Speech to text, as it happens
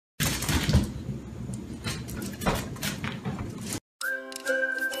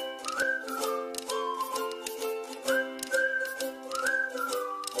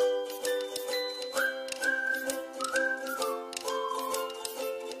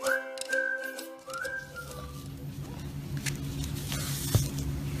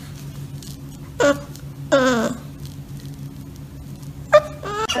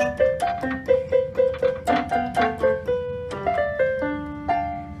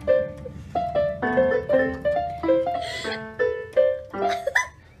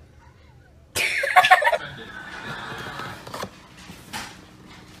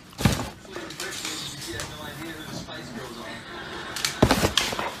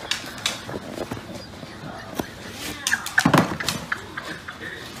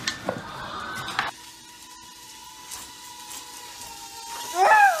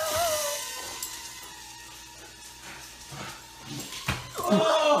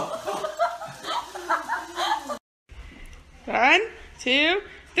1, 2,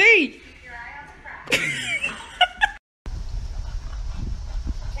 3.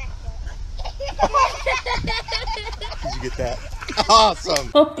 Did you get that?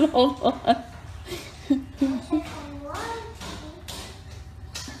 Awesome. Hold on.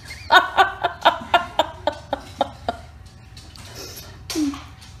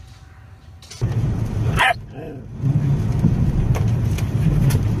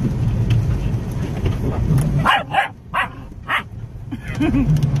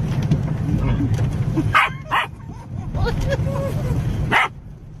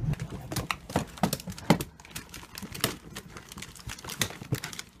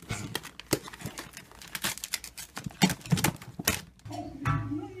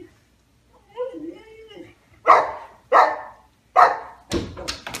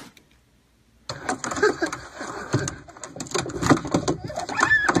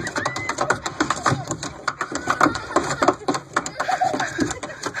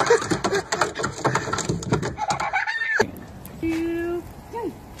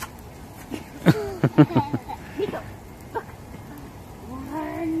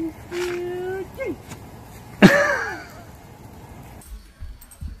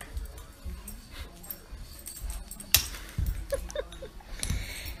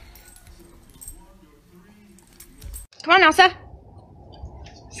 Come on, Elsa.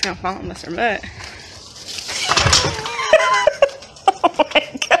 She's gonna fall and miss her butt. Oh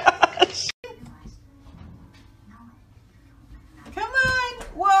my gosh. Come on.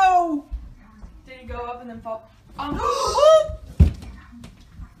 Whoa. Did he go up and then fall? Oh.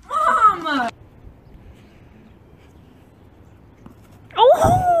 Mom.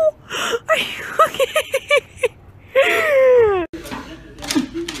 Oh, are you okay? Oh.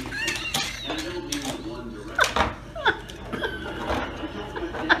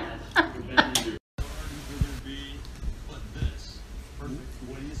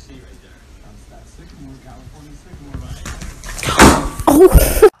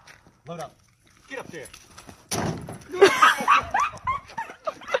 Load up. Get up there.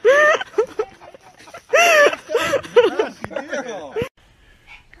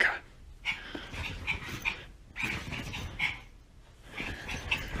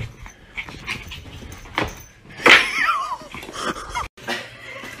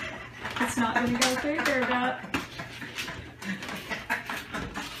 It's not gonna go through there, Duck.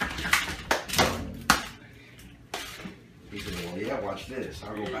 Well, yeah, watch this.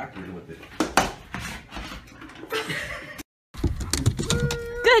 I'll go backwards with it.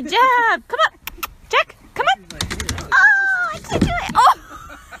 Good job. Come on, Jack. Come on. Oh, I can't do it. Oh.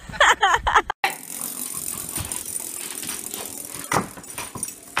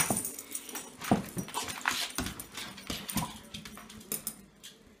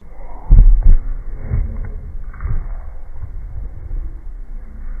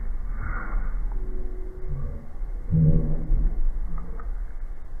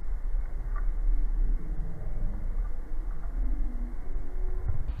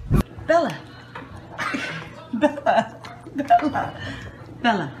 Bella. Bella. Bella.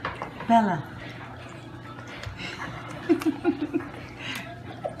 Bella. Bella.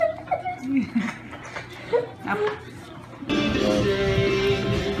 Up.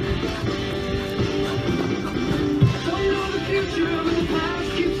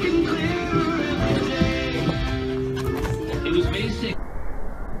 It was basic.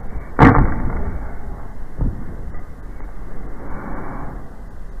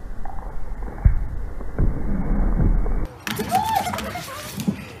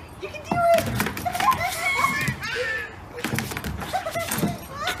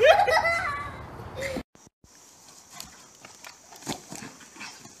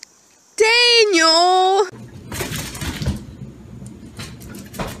 Daniel!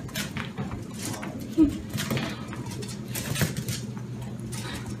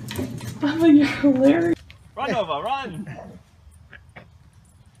 Bella, you're hilarious. Run, Nova, run.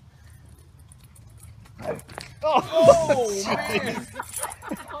 Oh, man.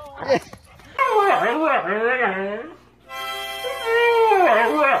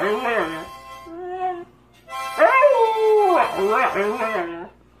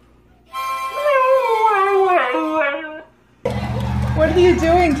 What are you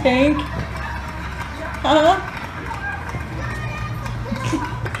doing, Tank? Huh?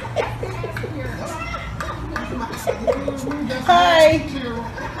 Hi.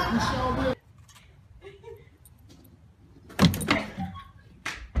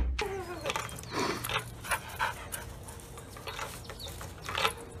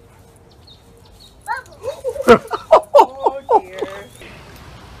 Oh, dear.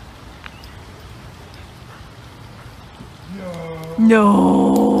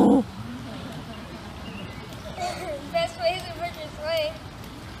 No. Best way is to work this way.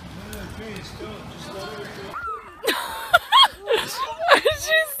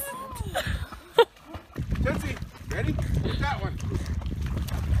 Tootsie, ready? Get that one.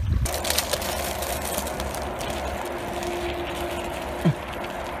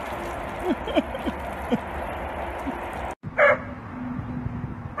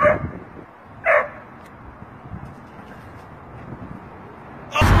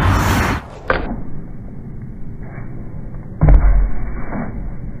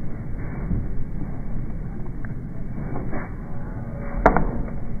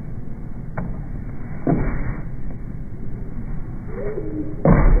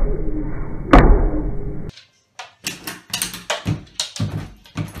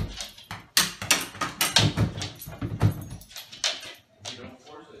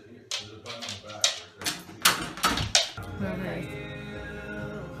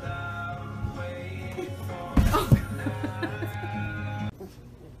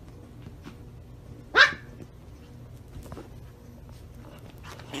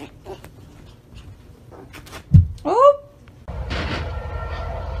 Oh!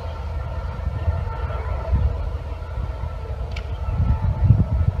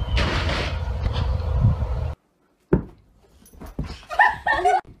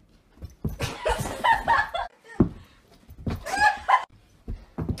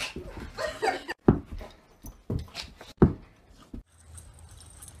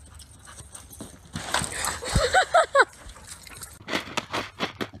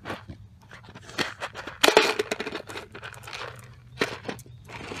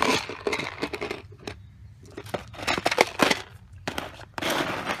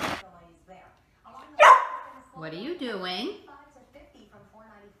 What are you doing?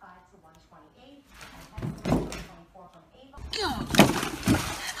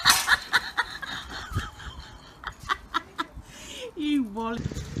 You wall. Did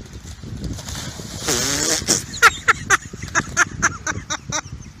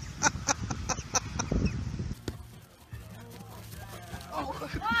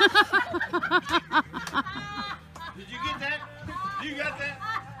you get that? You got that?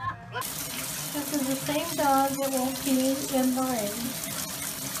 This is the same dog that won't pee in the rain.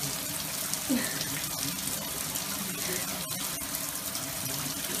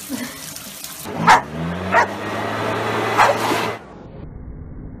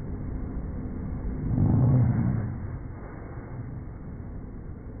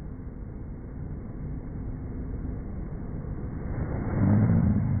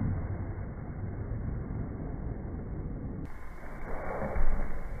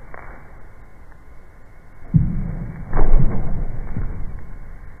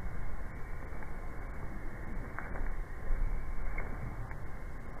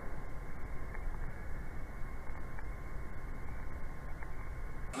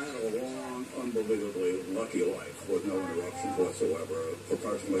 I had a long, unbelievably lucky life with no interruptions whatsoever. For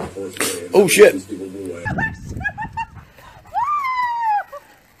approximately 4 days. Oh, shit. People will wait.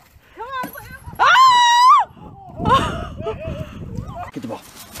 Get the ball.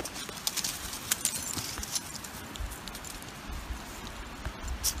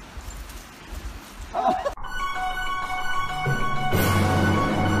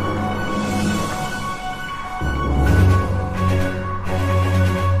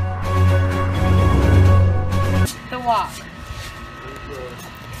 The walk.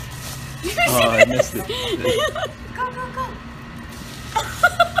 Oh, I missed it. Go, go, go.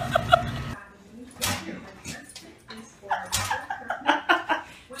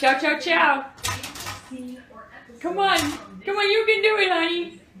 Chow, chow, chow. Come on. Come on, you can do it,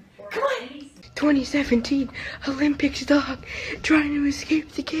 honey. Come on. 2017 Olympics dog trying to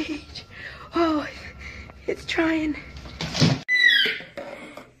escape the cage. Oh, it's trying.